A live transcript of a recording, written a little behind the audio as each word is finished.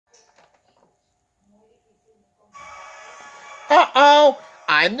Uh-oh,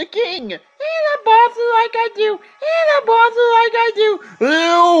 I'm the king. And the boss is like I do. And the boss is like I do.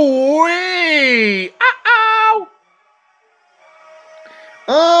 Ooh-wee. Uh-oh.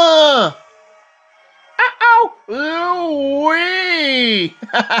 Uh-oh. Ooh-wee.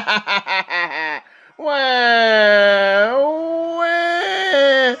 Well.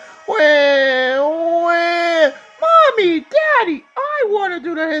 Mommy, Daddy, I want to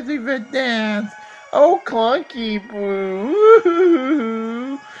do the hissy fit dance. Oh, clunky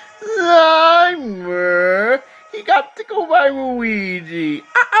boo. Slimer. He got to go by Luigi.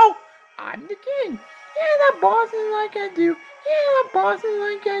 Uh-oh. I'm the king. Yeah, the boss is like I do. Yeah, the boss is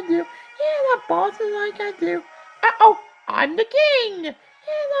like I do. Yeah, the boss is like I do. Uh-oh. I'm the king. Yeah,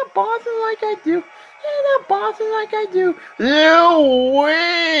 the boss is like I do. Yeah, the boss is like I do. No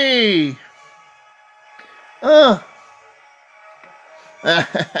way.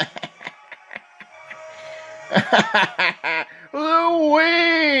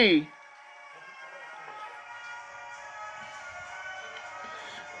 Louie!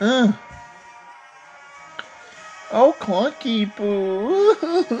 Oh, clunky boo.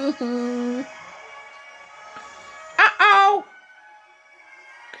 Uh-oh!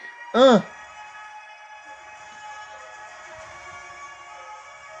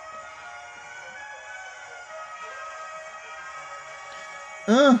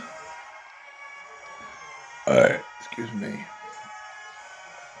 Alright, excuse me.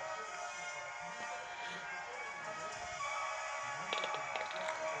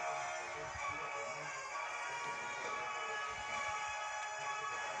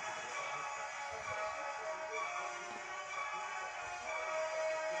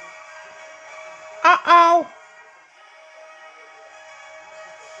 Uh-oh!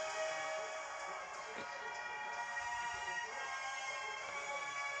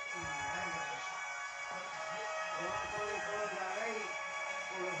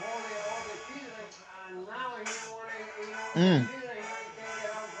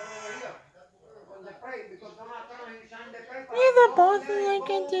 Yeah, the boss is like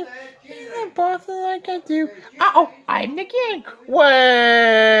I do. Yeah, the boss is like I do. Uh-oh, I'm the king.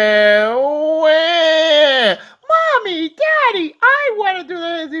 Well. Mommy, Daddy, I want to do the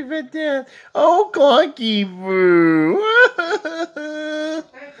hissy fit dance. Oh, clunky boo.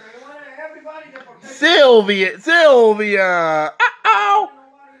 Sylvia. Uh-oh.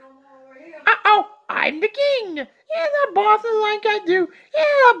 Uh-oh, I'm the king. Yeah, the boss is like I do.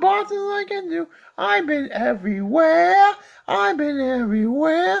 Yeah, the boss is like I do. I've been everywhere.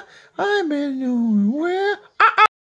 Uh-oh.